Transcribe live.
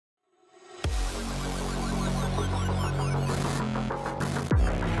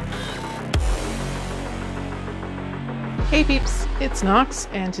Hey peeps, it's Nox,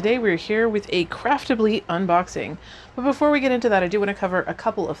 and today we're here with a Craftibly unboxing. But before we get into that, I do want to cover a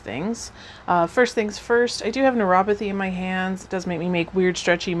couple of things. First things first, I do have neuropathy in my hands. It does make me make weird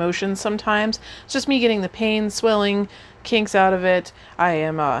stretchy motions sometimes. It's just me getting the pain, swelling, kinks out of it. I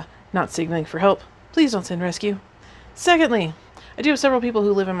am not signaling for help. Please don't send rescue. Secondly, I do have several people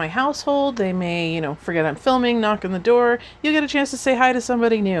who live in my household. They may, forget I'm filming, knock on the door. You'll get a chance to say hi to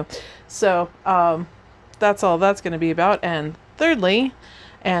somebody new. So, that's all that's going to be about. And thirdly,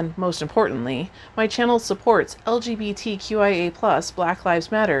 and most importantly, my channel supports LGBTQIA+, Black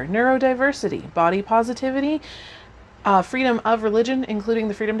Lives Matter, neurodiversity, body positivity, freedom of religion, including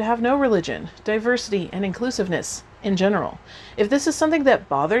the freedom to have no religion, diversity, and inclusiveness in general. If this is something that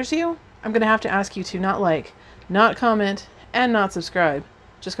bothers you, I'm going to have to ask you to not like, not comment, and not subscribe.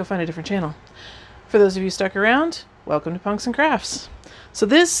 Just go find a different channel. For those of you stuck around, welcome to Punks and Crafts. So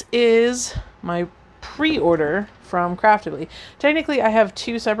this is my pre-order from Craftibly. Technically, I have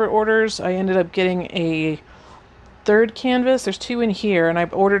two separate orders. I ended up getting a third canvas. There's two in here, and I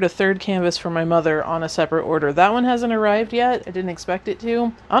ordered a third canvas for my mother on a separate order. That one hasn't arrived yet. I didn't expect it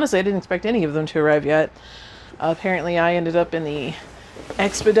to. Honestly, I didn't expect any of them to arrive yet. Apparently, I ended up in the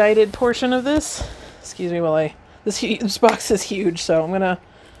expedited portion of this. Excuse me while this box is huge, so I'm gonna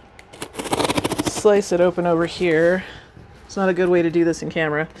slice it open over here. It's not a good way to do this in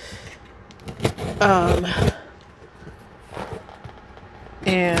camera.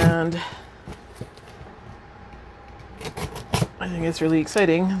 And I think it's really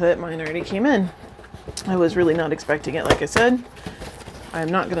exciting that mine already came in. I was really not expecting it, like I said. I'm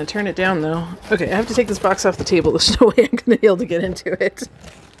not going to turn it down, though. Okay, I have to take this box off the table. There's no way I'm going to be able to get into it.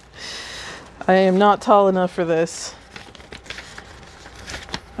 I am not tall enough for this.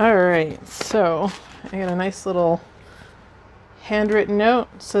 Alright, so I got a nice little handwritten note.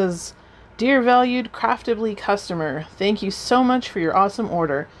 It says, "Dear valued Craftibly customer, thank you so much for your awesome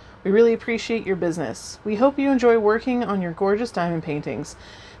order. We really appreciate your business. We hope you enjoy working on your gorgeous diamond paintings.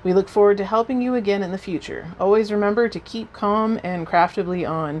 We look forward to helping you again in the future. Always remember to keep calm and Craftibly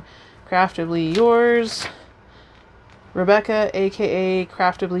on. Craftibly yours, Rebecca, aka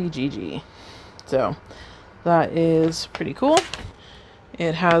Craftibly GG." So that is pretty cool.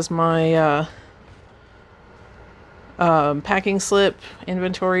 It has my packing slip,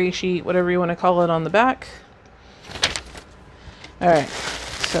 inventory sheet, whatever you want to call it, on the back. Alright,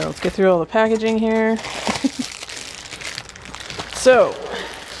 so let's get through all the packaging here. So,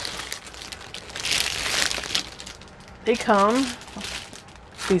 they come,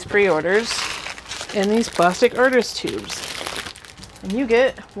 these pre-orders, in these plastic artist tubes. And you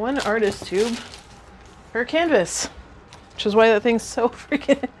get one artist tube per canvas, which is why that thing's so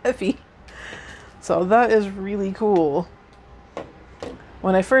freaking heavy. So that is really cool.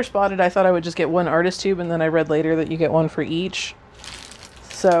 When I first bought it, I thought I would just get one artist tube, and then I read later that you get one for each.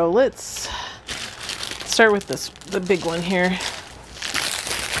 So let's start with the big one here.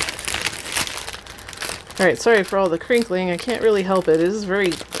 Alright, sorry for all the crinkling. I can't really help it. It is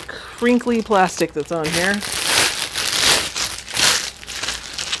very crinkly plastic that's on here.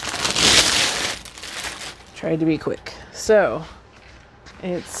 Tried to be quick. So,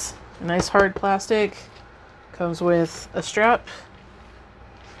 it's a nice hard plastic. Comes with a strap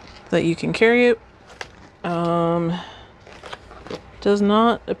that you can carry it. Does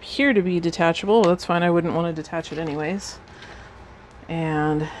not appear to be detachable. That's fine. I wouldn't want to detach it anyways.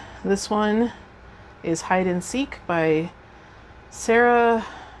 And this one is Hide and Seek by Sarah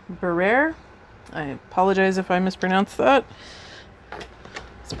Barrere. I apologize if I mispronounced that.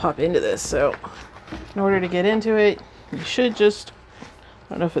 Let's pop into this. So, in order to get into it, you should just, I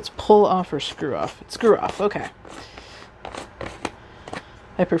don't know if it's pull off or screw off. It's screw off, okay.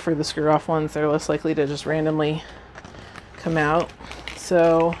 I prefer the screw off ones. They're less likely to just randomly come out.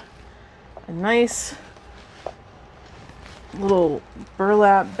 So, a nice little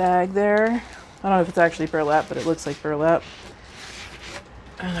burlap bag there. I don't know if it's actually burlap, but it looks like burlap.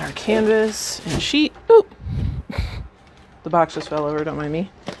 And our canvas and sheet. Oop! The box just fell over, don't mind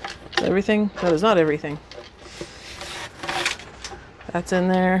me. Is that everything? That is not everything. That's in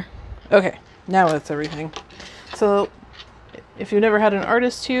there. Okay, now it's everything. So, if you've never had an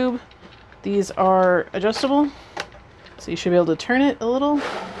artist tube, these are adjustable. So you should be able to turn it a little,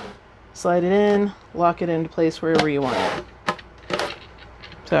 slide it in, lock it into place wherever you want it.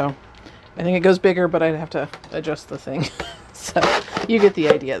 So, I think it goes bigger, but I'd have to adjust the thing. So, you get the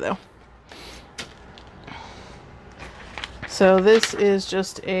idea though. So this is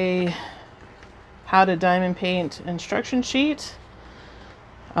just a how to diamond paint instruction sheet.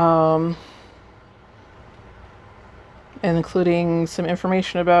 and including some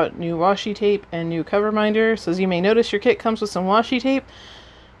information about new washi tape and new cover minder. So as you may notice, your kit comes with some washi tape.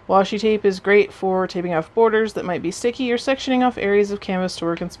 Washi tape is great for taping off borders that might be sticky or sectioning off areas of canvas to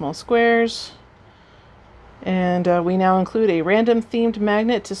work in small squares. And we now include a random themed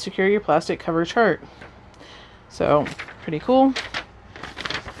magnet to secure your plastic cover chart. So pretty cool.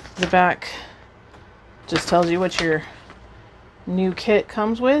 The back just tells you what your new kit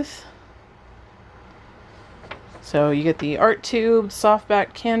comes with. So you get the art tube, soft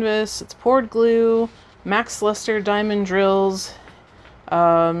back canvas, it's poured glue, max luster diamond drills,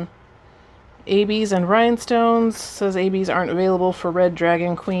 ABs and rhinestones. Says ABs aren't available for Red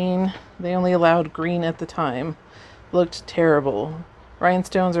Dragon Queen. They only allowed green at the time. Looked terrible.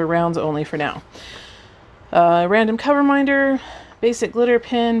 Rhinestones are rounds only for now. Random cover minder, basic glitter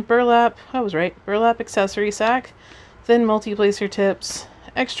pin, burlap, I was right, burlap accessory sack, thin multi-placer tips,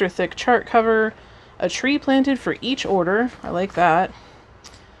 extra thick chart cover, a tree planted for each order, I like that,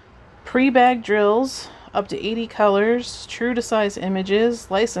 pre-bagged drills, up to 80 colors, true to size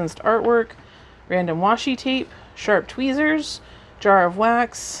images, licensed artwork, random washi tape, sharp tweezers, jar of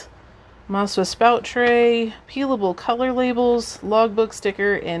wax, Maswa spout tray, peelable color labels, logbook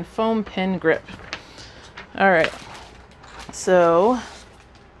sticker, and foam pen grip. Alright, so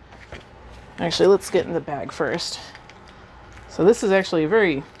actually let's get in the bag first. So this is actually a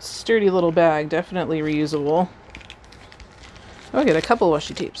very sturdy little bag, definitely reusable. Oh, I get a couple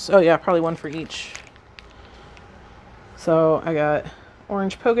washi tapes. Oh yeah, probably one for each. So I got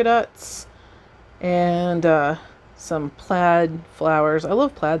orange polka dots and some plaid flowers. I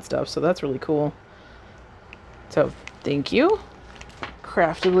love plaid stuff, so that's really cool. So thank you,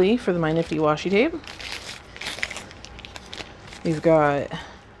 Craftibly, for my nifty washi tape. We've got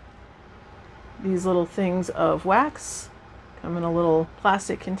these little things of wax. Come in a little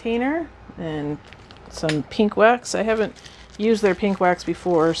plastic container, and some pink wax. I haven't used their pink wax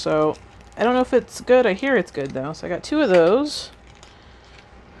before, so I don't know if it's good. I hear it's good though. So I got 2 of those.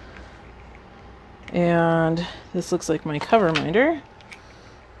 And this looks like my cover minder.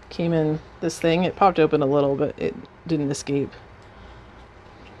 Came in this thing. It popped open a little, but it didn't escape.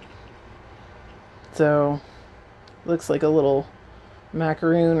 So looks like a little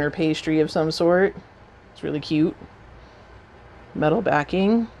macaroon or pastry of some sort. It's really cute. Metal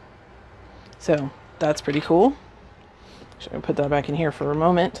backing. So that's pretty cool. Actually, I'll put that back in here for a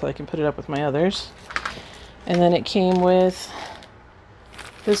moment till I can put it up with my others. And then it came with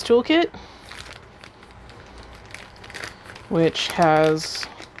this toolkit, which has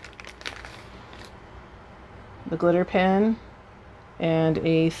the glitter pen and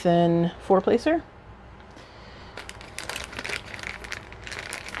a thin 4-placer.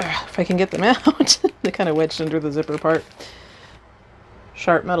 If I can get them out. They kind of wedged under the zipper part.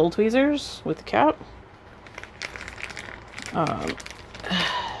 Sharp metal tweezers with the cap.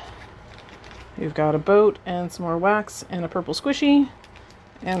 We've got a boat and some more wax and a purple squishy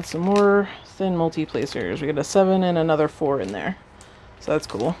and some more thin multi-placers. We got a 7 and another 4 in there. So that's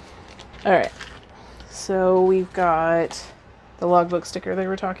cool. Alright. So we've got the logbook sticker they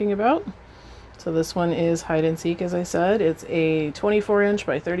were talking about. So this one is hide and seek, as I said. It's a 24-inch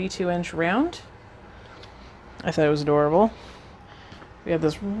by 32-inch round. I thought it was adorable. We have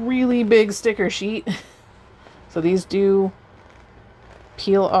this really big sticker sheet. So these do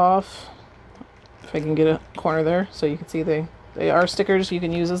peel off. If I can get a corner there so you can see they are stickers you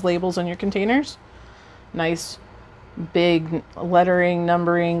can use as labels on your containers. Nice big lettering,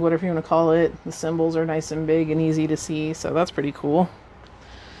 numbering, whatever you want to call it. The symbols are nice and big and easy to see, so that's pretty cool.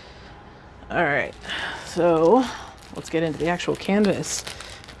 Alright, so let's get into the actual canvas.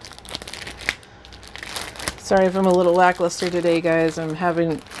 Sorry if I'm a little lackluster today, guys. I'm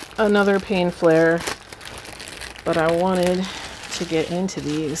having another pain flare, but I wanted to get into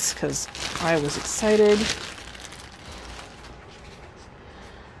these because I was excited.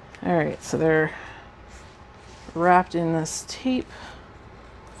 Alright, so they're wrapped in this tape.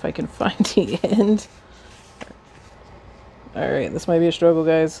 If I can find the end. Alright, this might be a struggle,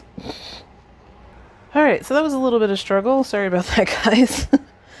 guys. Alright, so that was a little bit of struggle. Sorry about that, guys.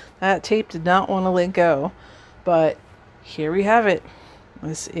 That tape did not want to let go. But here we have it.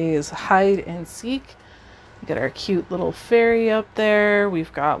 This is hide and seek. We got our cute little fairy up there.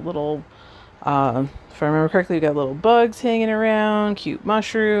 We've got little, if I remember correctly, we've got little bugs hanging around, cute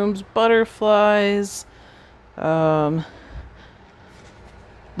mushrooms, butterflies, lots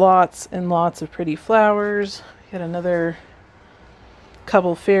and lots of pretty flowers. We got another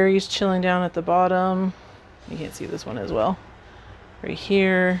couple fairies chilling down at the bottom. You can't see this one as well. Right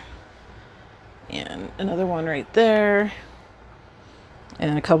here. And another one right there.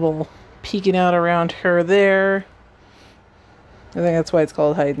 And a couple peeking out around her there. I think that's why it's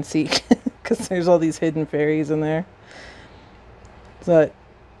called hide and seek, because there's all these hidden fairies in there. But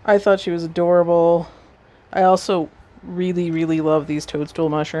I thought she was adorable. I also really, really love these toadstool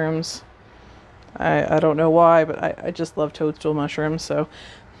mushrooms. I don't know why, but I just love toadstool mushrooms, so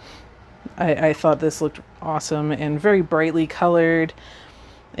I thought this looked awesome and very brightly colored.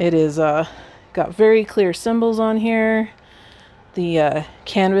 It is got very clear symbols on here. The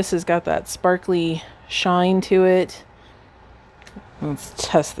canvas has got that sparkly shine to it. Let's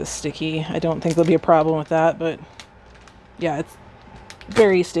test this sticky. I don't think there'll be a problem with that, but yeah, it's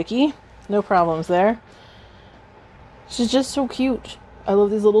very sticky. No problems there. She's just so cute. I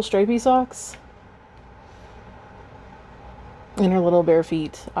love these little stripy socks. And her little bare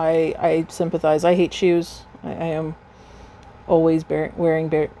feet. I sympathize. I hate shoes. I am always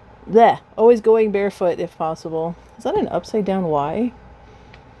always going barefoot if possible. Is that an upside down Y?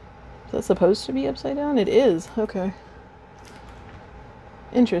 Is that supposed to be upside down? It is. Okay.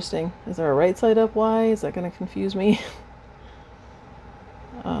 Interesting. Is there a right side up Y? Is that going to confuse me?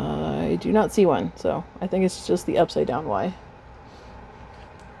 I do not see one, so I think it's just the upside down Y.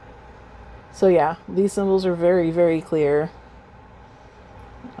 So yeah, these symbols are very, very clear.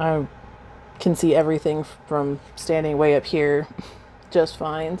 I can see everything from standing way up here just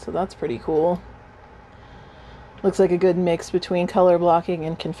fine, so that's pretty cool. Looks like a good mix between color blocking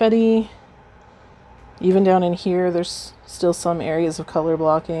and confetti. Even down in here, there's still some areas of color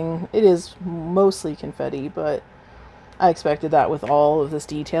blocking. It is mostly confetti, but I expected that with all of this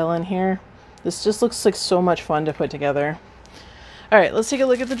detail in here. This just looks like so much fun to put together. All right, let's take a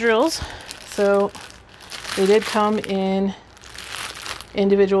look at the drills. So they did come in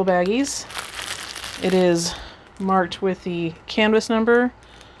individual baggies. It is marked with the canvas number,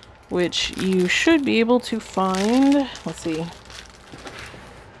 which you should be able to find. Let's see.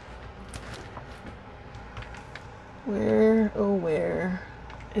 Where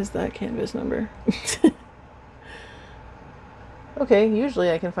is that canvas number? Okay,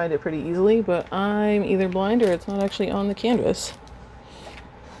 usually I can find it pretty easily, but I'm either blind or it's not actually on the canvas.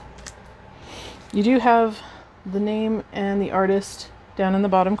 You do have the name and the artist down in the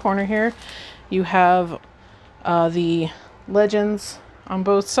bottom corner here. You have the legends on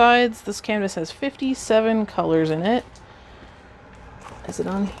both sides. This canvas has 57 colors in it. Is it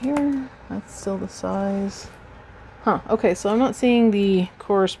on here? That's still the size. Huh, okay, so I'm not seeing the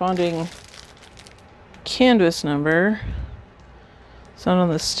corresponding canvas number. It's not on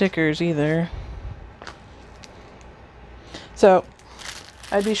the stickers either. So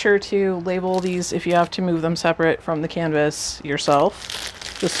I'd be sure to label these if you have to move them separate from the canvas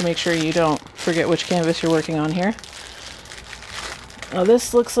yourself, just to make sure you don't forget which canvas you're working on here. Now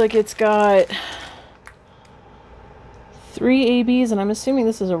this looks like it's got 3 ABs, and I'm assuming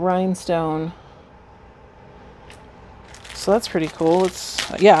this is a rhinestone. So that's pretty cool. It's,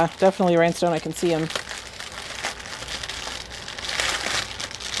 yeah, definitely rhinestone. I can see them.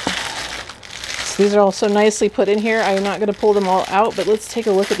 So these are also nicely put in here. I'm not going to pull them all out, but let's take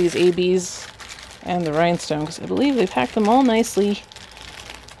a look at these ABs and the rhinestone, because I believe they packed them all nicely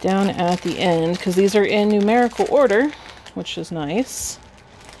down at the end, because these are in numerical order, which is nice.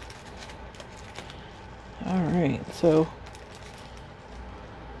 All right, so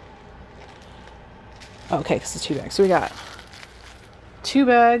okay, this is 2 bags. So we got 2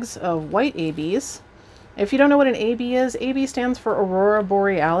 bags of white ABs. If you don't know what an AB is, AB stands for Aurora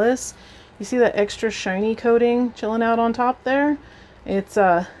Borealis. You see that extra shiny coating chilling out on top there? It's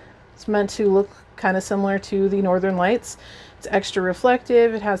meant to look kind of similar to the Northern Lights. It's extra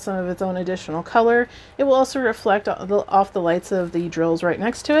reflective. It has some of its own additional color. It will also reflect off the lights of the drills right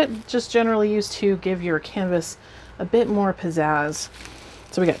next to it. Just generally used to give your canvas a bit more pizzazz.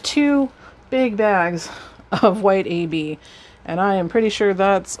 So we got 2 big bags of white AB, and I am pretty sure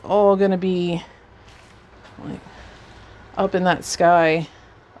that's all gonna be like up in that sky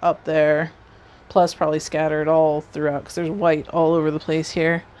up there, plus probably scattered all throughout, because there's white all over the place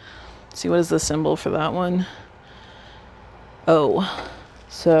here. Let's see, what is the symbol for that one? Oh,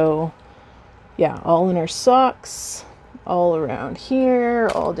 so yeah, all in our socks, all around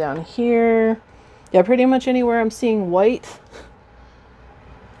here, all down here. Yeah, pretty much anywhere I'm seeing white,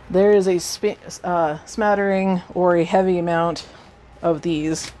 there is a smattering or a heavy amount of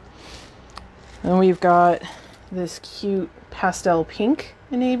these. And we've got this cute pastel pink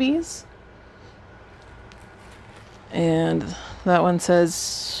in ABs. And that one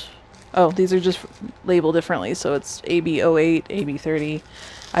says, oh, these are just labeled differently. So it's AB08, AB30.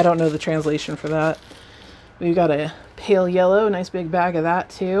 I don't know the translation for that. We've got a pale yellow, nice big bag of that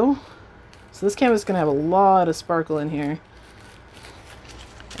too. So this canvas is going to have a lot of sparkle in here.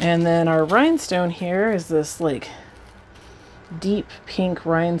 And then our rhinestone here is this like deep pink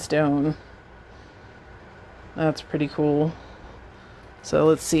rhinestone. That's pretty cool. So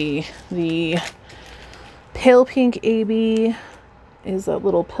let's see. The pale pink AB is that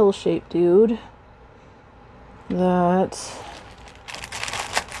little pill-shaped dude. Let's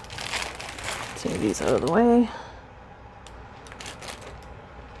move these out of the way.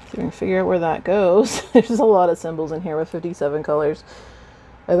 So we can figure out where that goes. There's a lot of symbols in here with 57 colors.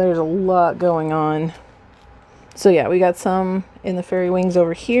 And there's a lot going on. So yeah, we got some in the fairy wings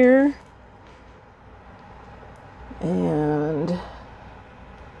over here. And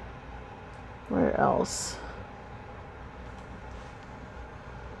where else?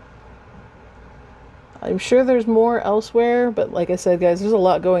 I'm sure there's more elsewhere, but like I said, guys, there's a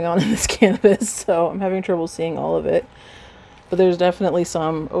lot going on in this canvas, so I'm having trouble seeing all of it. But there's definitely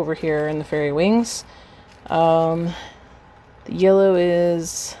some over here in the fairy wings. The yellow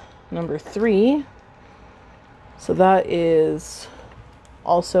is number 3. So that is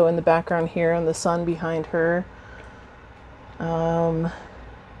also in the background here, and the sun behind her.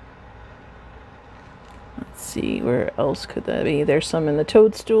 Let's see, where else could that be? There's some in the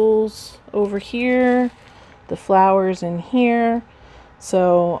toadstools over here, the flowers in here.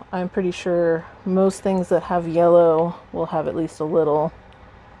 So I'm pretty sure most things that have yellow will have at least a little,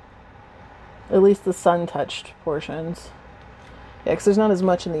 at least the sun-touched portions. Yeah, because there's not as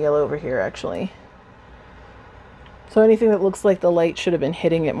much in the yellow over here, actually. So anything that looks like the light should have been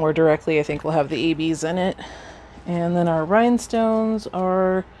hitting it more directly, I think will have the ABs in it. And then our rhinestones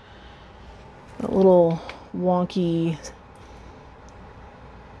are a little wonky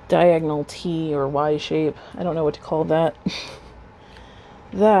diagonal T or Y shape. I don't know what to call that.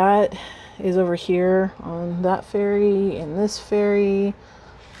 That is over here on that fairy, and this fairy,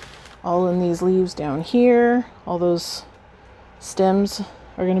 all in these leaves down here. All those stems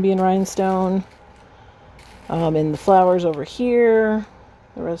are going to be in rhinestone. And the flowers over here,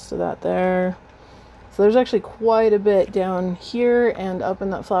 the rest of that there. So there's actually quite a bit down here and up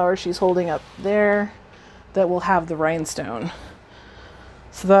in that flower she's holding up there that will have the rhinestone.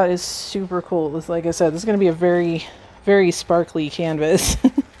 So that is super cool. This, like I said, this is going to be a very, very sparkly canvas.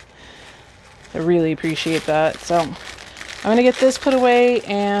 I really appreciate that. So I'm going to get this put away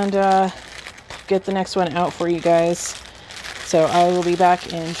and get the next one out for you guys. So I will be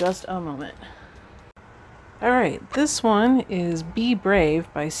back in just a moment. Alright, this one is Be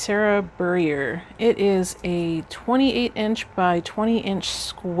Brave by Sarah Burrier. It is a 28 inch by 20 inch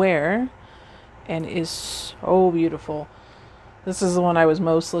square and is so beautiful. This is the one I was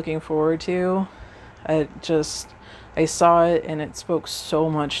most looking forward to. I saw it and it spoke so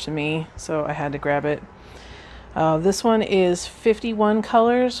much to me, so I had to grab it. This one is 51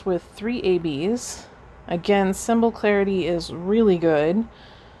 colors with 3 ABs. Again, symbol clarity is really good.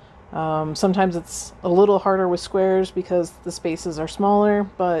 Sometimes it's a little harder with squares because the spaces are smaller,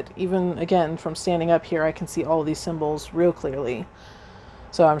 but even again from standing up here I can see all of these symbols real clearly.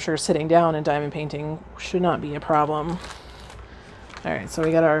 So I'm sure sitting down and diamond painting should not be a problem. Alright, so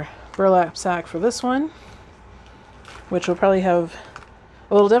we got our burlap sack for this one, which will probably have,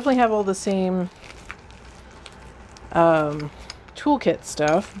 well, it'll definitely have all the same toolkit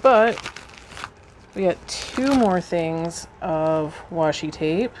stuff, but we got 2 more things of washi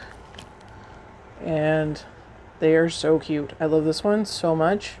tape. And they are so cute. I love this one so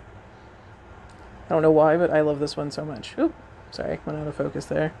much. I don't know why, but I love this one so much. Oop, sorry, went out of focus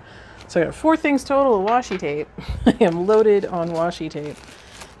there. So I got 4 things total of washi tape. I am loaded on washi tape.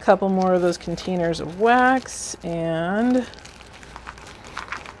 A couple more of those containers of wax, and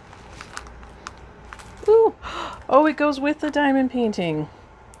ooh, oh, it goes with the diamond painting.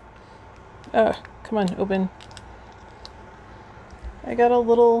 Come on, open. I got a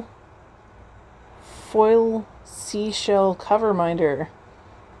little foil seashell cover minder.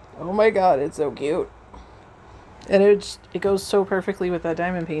 Oh my god, it's so cute. And it goes so perfectly with that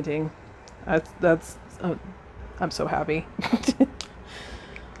diamond painting. I'm so happy.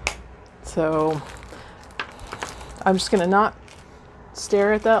 So I'm just gonna not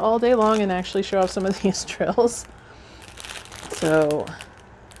stare at that all day long and actually show off some of these drills. So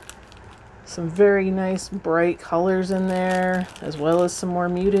some very nice bright colors in there, as well as some more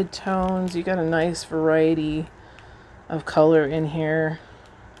muted tones. You got a nice variety of color in here.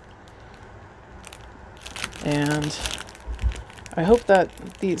 And I hope that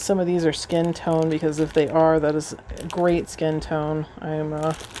some of these are skin tone, because if they are, that is a great skin tone. I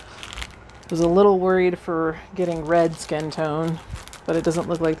was a little worried for getting red skin tone, but it doesn't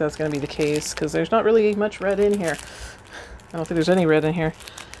look like that's going to be the case, because there's not really much red in here. I don't think there's any red in here.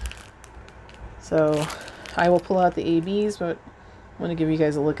 So I will pull out the ABs, but I want to give you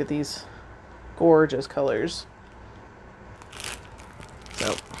guys a look at these gorgeous colors.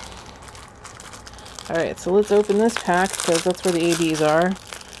 Alright, so let's open this pack because that's where the ABs are.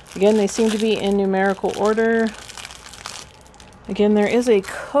 Again, they seem to be in numerical order. Again, there is a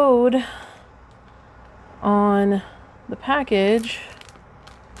code on the package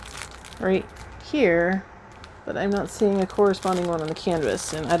right here, but I'm not seeing a corresponding one on the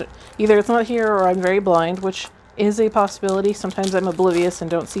canvas. And either it's not here or I'm very blind, which is a possibility. Sometimes I'm oblivious and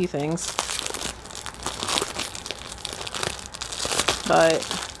don't see things.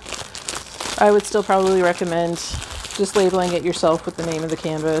 But I would still probably recommend just labeling it yourself with the name of the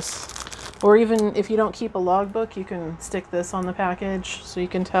canvas. Or even if you don't keep a logbook, you can stick this on the package so you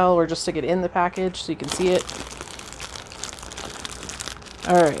can tell, or just stick it in the package so you can see it.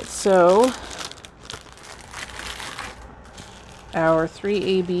 Alright, so our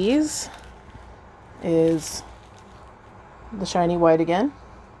 3 ABs is the shiny white again.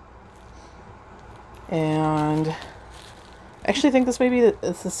 And I actually think this maybe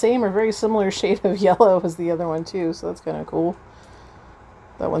it's the same or very similar shade of yellow as the other one too, so that's kind of cool.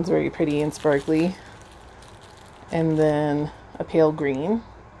 That one's very pretty and sparkly. And then a pale green.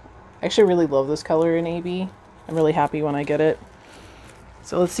 I actually really love this color in AB. I'm really happy when I get it.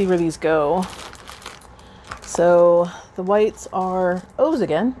 So let's see where these go. So the whites are O's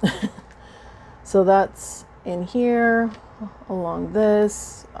again. So that's in here, along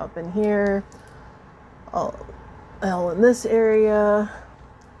this, up in here, all in this area,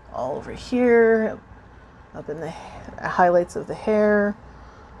 all over here, up in the highlights of the hair.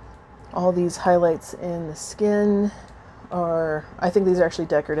 All these highlights in the skin are, I think these are actually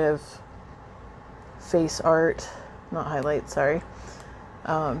decorative face art, not highlights, sorry.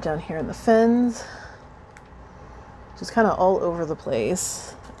 Down here in the fins, just kind of all over the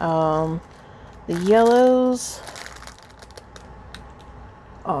place. The yellows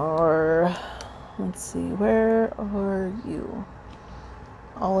are, let's see, where are you?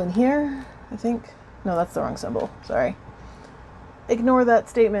 All in here, I think. No, that's the wrong symbol, sorry. Ignore that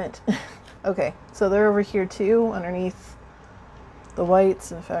statement. Okay, so they're over here too, underneath the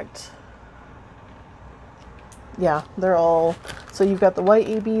whites. In fact, yeah, they're all, so you've got the white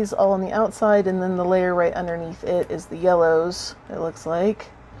ABs all on the outside, and then the layer right underneath it is the yellows, it looks like.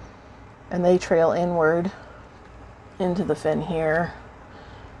 And they trail inward into the fin here,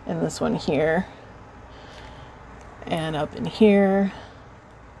 and this one here, and up in here.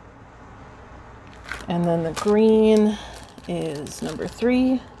 And then the green is number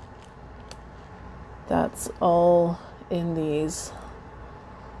 3. That's all in these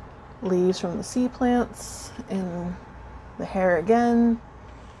leaves from the sea plants, in the hair again,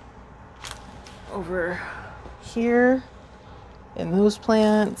 over here in those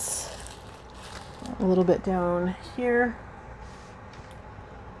plants, a little bit down here.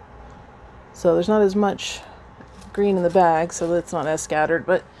 So there's not as much green in the bag, so it's not as scattered,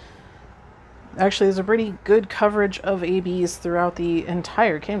 but actually there's a pretty good coverage of ABs throughout the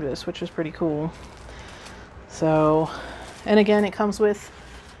entire canvas, which is pretty cool. So, and again, it comes with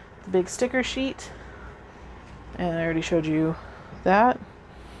the big sticker sheet, and I already showed you that.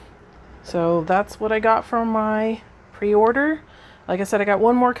 So that's what I got from my pre-order. Like I said, I got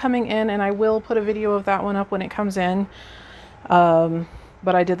one more coming in, and I will put a video of that one up when it comes in.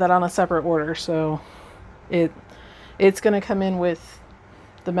 But I did that on a separate order, so it's going to come in with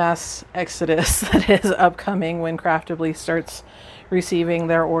the mass exodus that is upcoming when Craftibly starts receiving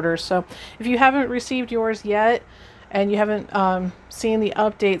their orders. So if you haven't received yours yet and you haven't seen the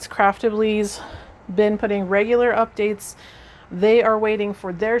updates, Craftibly's been putting regular updates. They are waiting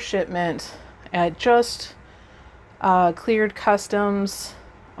for their shipment at just cleared customs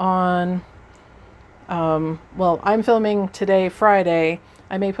on well, I'm filming today, Friday.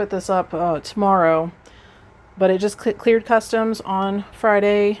 I may put this up tomorrow. But it just cleared customs on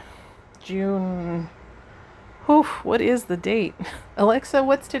Friday, June... Oof, what is the date? Alexa,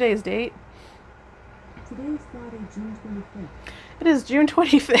 what's today's date? Today's Friday, June 25th. It is June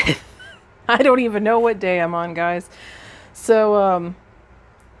 25th. I don't even know what day I'm on, guys. So,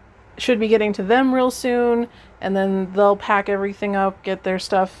 should be getting to them real soon. And then they'll pack everything up, get their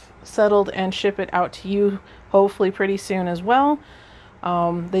stuff settled, and ship it out to you, hopefully pretty soon as well.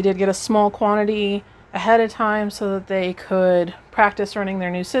 They did get a small quantity ahead of time so that they could practice running their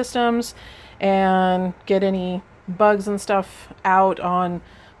new systems and get any bugs and stuff out on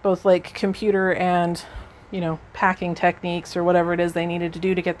both like computer and, you know, packing techniques or whatever it is they needed to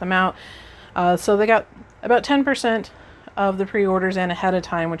do to get them out. So they got about 10% of the pre-orders in ahead of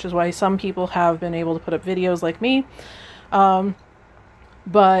time, which is why some people have been able to put up videos like me.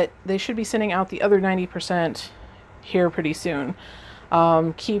 But they should be sending out the other 90% here pretty soon.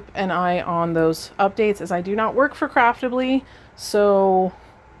 Keep an eye on those updates, as I do not work for Craftibly, so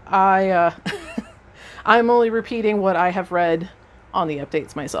I I'm only repeating what I have read on the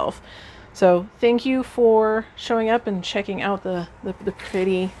updates myself. So thank you for showing up and checking out the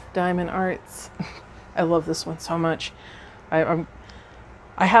pretty diamond arts. I love this one so much. I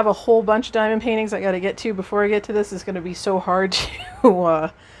have a whole bunch of diamond paintings I got to get to before I get to this. It's going to be so hard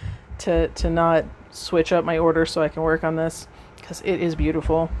to not switch up my order so I can work on this, because it is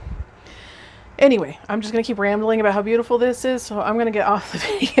beautiful. Anyway, I'm just going to keep rambling about how beautiful this is, so I'm going to get off the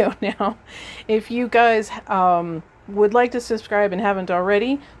video now. If you guys would like to subscribe and haven't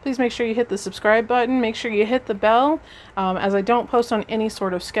already, please make sure you hit the subscribe button. Make sure you hit the bell. As I don't post on any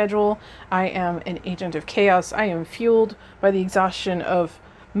sort of schedule, I am an agent of chaos. I am fueled by the exhaustion of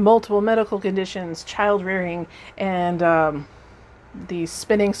multiple medical conditions, child rearing, and the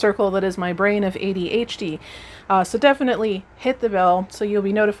spinning circle that is my brain of ADHD. So definitely hit the bell so you'll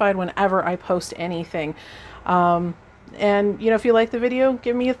be notified whenever I post anything. And, you know, if you like the video,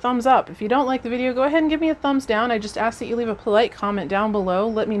 give me a thumbs up. If you don't like the video, go ahead and give me a thumbs down. I just ask that you leave a polite comment down below.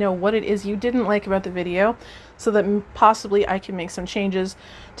 Let me know what it is you didn't like about the video so that possibly I can make some changes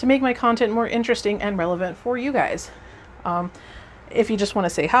to make my content more interesting and relevant for you guys. If you just want to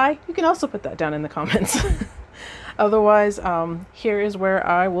say hi, you can also put that down in the comments. Otherwise, here is where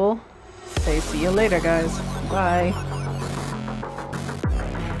I will say see you later, guys. Bye.